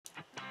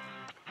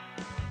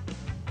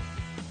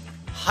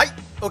Hi.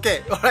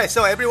 Okay. All right.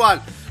 So everyone,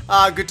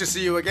 good to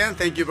see you again.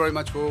 Thank you very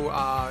much for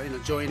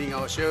joining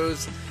our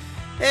shows.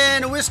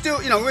 And we're still,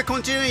 we're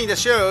continuing the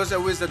shows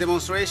with the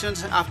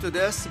demonstrations after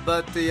this.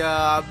 But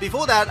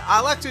before that,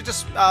 I'd like to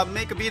just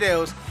make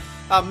videos,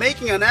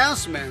 making an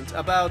announcement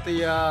about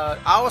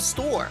our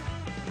store.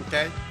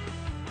 Okay.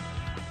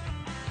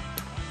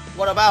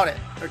 What about it?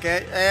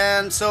 Okay.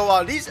 And so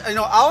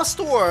our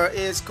store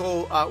is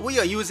called. We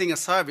are using a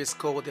service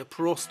called the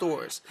Pro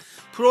Stores.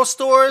 Pro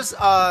Stores,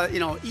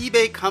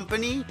 eBay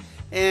company.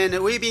 And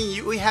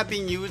we have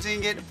been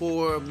using it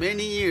for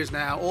many years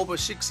now, over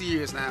 6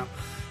 years now,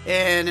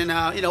 and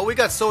we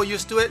got so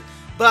used to it.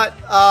 But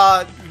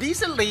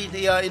recently,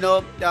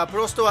 the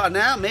Pro Store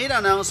made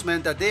an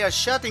announcement that they are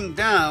shutting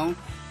down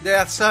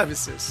their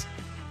services.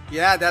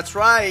 Yeah, that's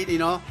right.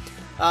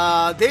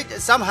 They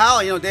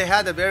somehow they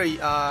had a very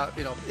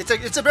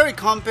it's a very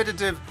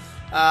competitive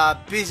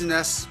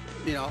business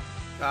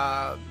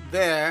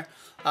there.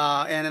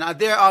 And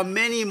there are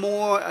many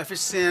more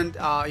efficient,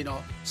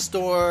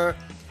 store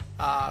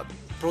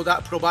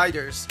product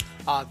providers.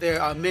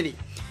 There are many,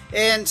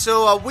 and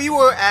so we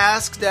were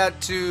asked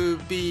that to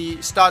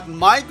start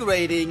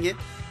migrating it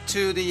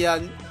to the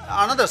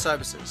another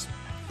services.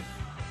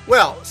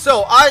 Well,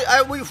 so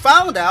we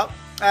found out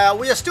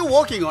we are still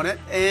working on it,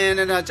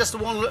 and I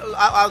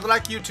would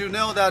like you to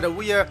know that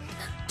we are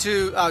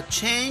to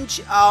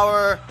change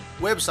our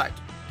website.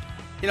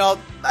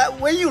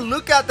 When you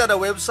look at that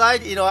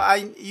website,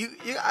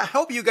 I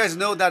hope you guys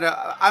know that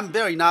I'm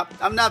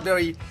not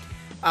very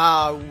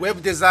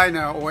web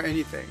designer or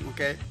anything.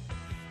 Okay,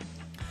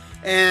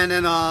 and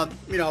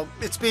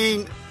it's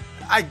been,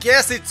 I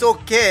guess it's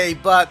okay,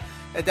 but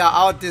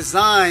our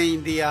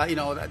design, the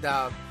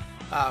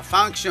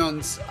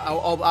functions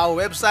of our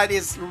website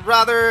is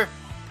rather,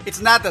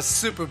 it's not the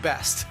super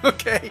best.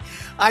 Okay,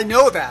 I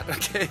know that.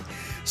 Okay.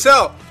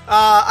 So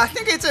I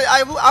think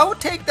I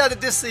would take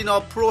that this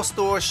Pro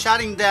Store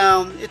shutting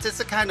down. It's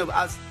a kind of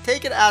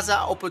take it as an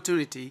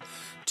opportunity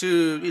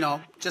to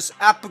just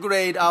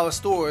upgrade our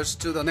stores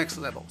to the next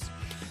levels.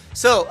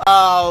 So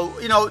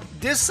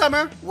this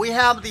summer we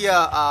have the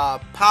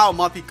Power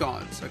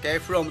Mophicons. Okay,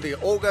 from the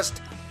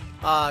August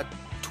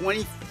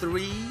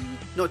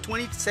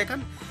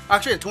 22nd,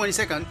 actually the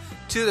 22nd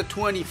to the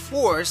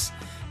 24th,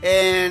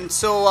 and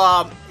so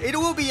it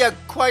will be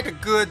quite a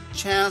good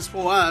chance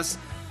for us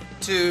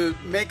to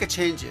make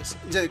changes.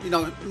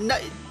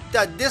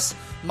 That this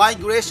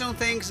migration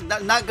things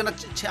not gonna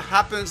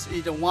happen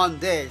in one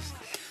day.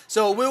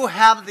 So we'll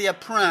have the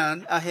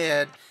plan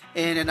ahead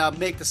and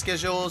make the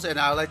schedules, and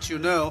I'll let you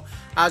know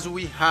as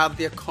we have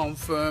the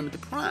confirmed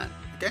plan.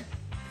 Okay.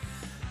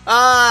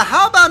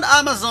 How about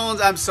Amazon's?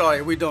 I'm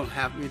sorry, we don't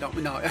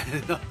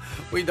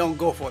we don't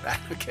go for that.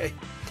 Okay.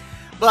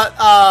 But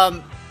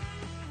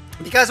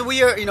because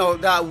we are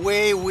the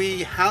way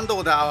we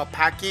handle our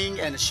packing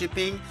and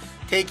shipping,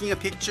 taking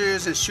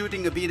pictures and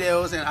shooting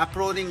videos and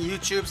uploading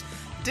YouTubes,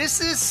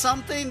 this is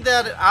something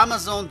that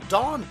Amazon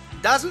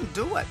doesn't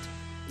do it.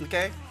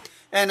 Okay,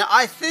 and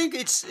I think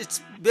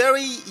it's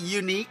very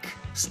unique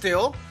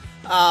still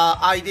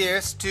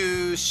ideas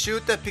to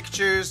shoot the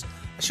pictures,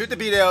 shoot the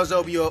videos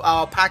of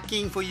our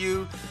packing for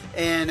you,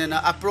 and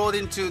upload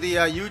into the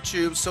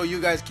YouTube so you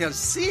guys can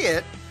see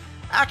it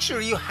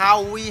actually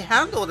how we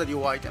handle the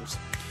new items.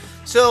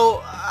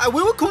 So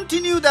we will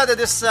continue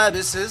this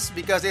services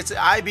because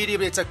I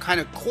believe it's a kind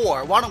of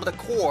core, one of the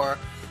core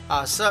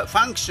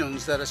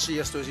functions that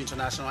CSTOYS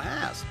International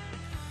has.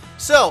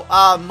 So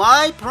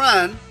my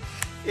plan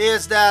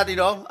is that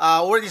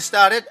already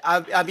started.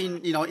 I've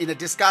been in a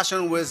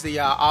discussion with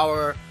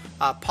our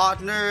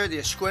partner, the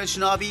Shikoen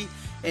Shinobi,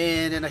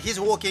 and he's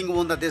working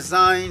on the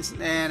designs,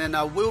 and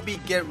we'll be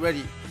get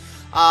ready.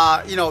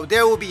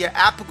 There will be an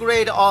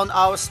upgrade on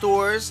our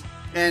stores.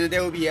 And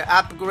there will be an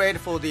upgrade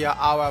for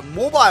our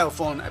mobile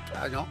phone,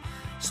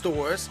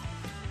 stores,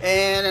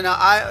 and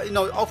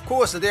of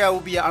course there will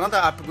be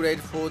another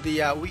upgrade for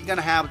we're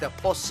gonna have the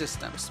post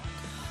systems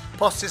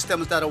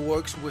that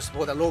works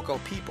for the local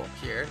people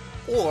here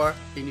or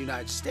in the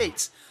United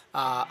States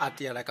at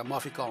like a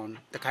Mophicon,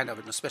 the kind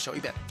of special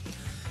event.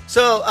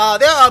 So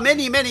there are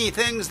many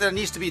things that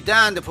needs to be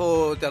done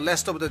for the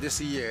rest of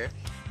this year,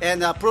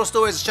 and Pro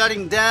Store is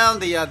shutting down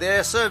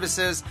their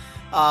services.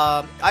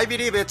 I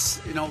believe it's,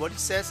 what it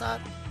says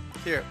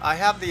here. I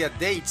have the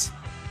dates,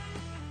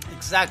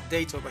 exact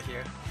dates over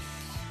here.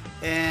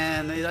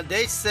 And the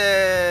date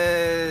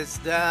says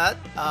that,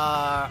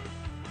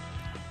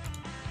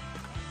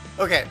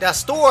 okay, the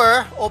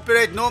store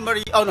operate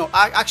normally,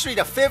 actually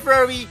the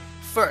February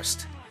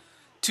 1st,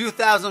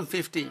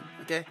 2015,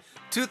 okay?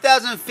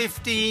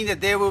 2015,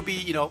 there will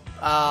be,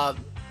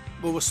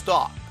 we will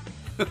stop.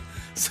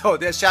 So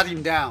they're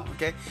shutting down.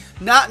 Okay,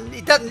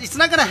 it's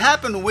not gonna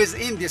happen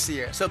within this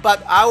year. So,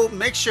 but I'll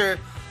make sure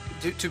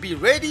to be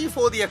ready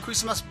for the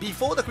Christmas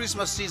before the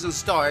Christmas season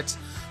starts.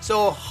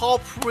 So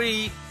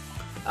hopefully,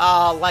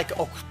 like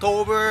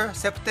October,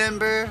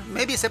 September.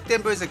 Maybe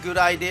September is a good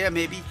idea.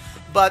 Maybe,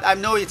 but I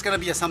know it's gonna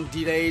be some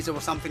delays or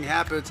something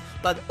happens.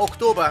 But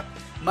October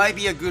might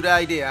be a good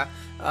idea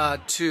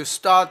to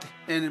start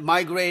and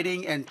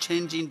migrating and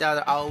changing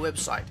that our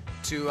website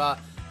to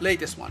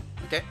latest one.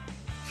 Okay.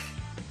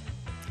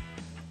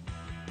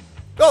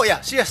 Oh yeah,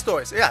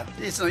 CSTOYS. Yeah,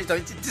 this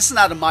is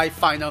not my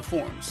final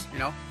forms.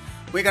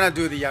 We're gonna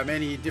do the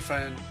many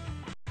different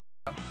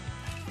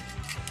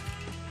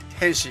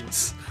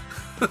henshins.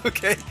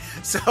 Okay,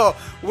 so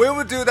we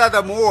will do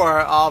that more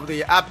of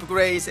the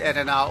upgrades, and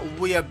then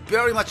we are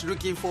very much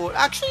looking for.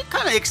 Actually,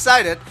 kind of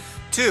excited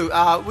too.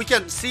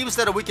 Seems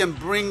that we can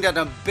bring that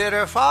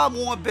far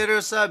more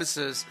better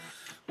services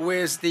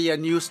with the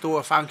new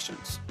store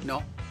functions.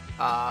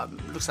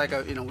 Looks like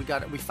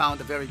we found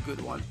a very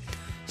good one.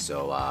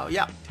 So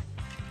yeah.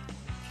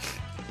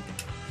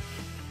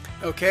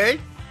 Okay.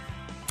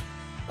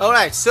 All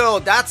right. So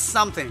that's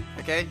something.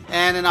 Okay.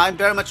 And then I'm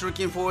very much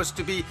looking forward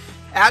to be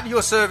at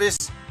your service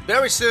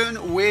very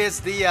soon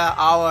with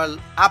our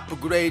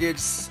upgraded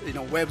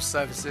web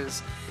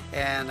services,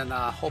 and then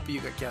hope you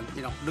can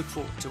look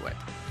forward to it.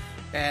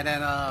 And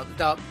then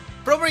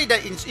probably the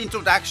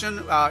introduction,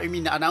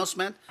 the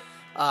announcement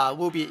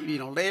will be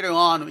later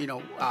on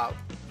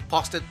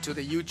posted to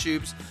the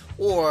YouTubes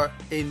or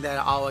in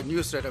our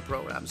newsletter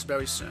programs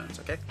very soon.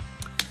 Okay.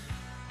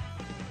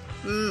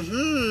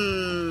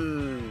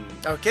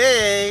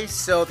 Okay,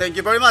 so thank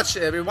you very much,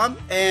 everyone,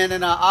 and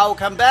then I'll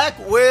come back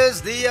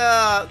with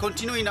the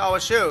continuing our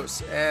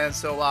shows. And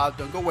so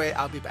don't go away,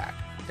 I'll be back.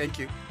 Thank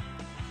you.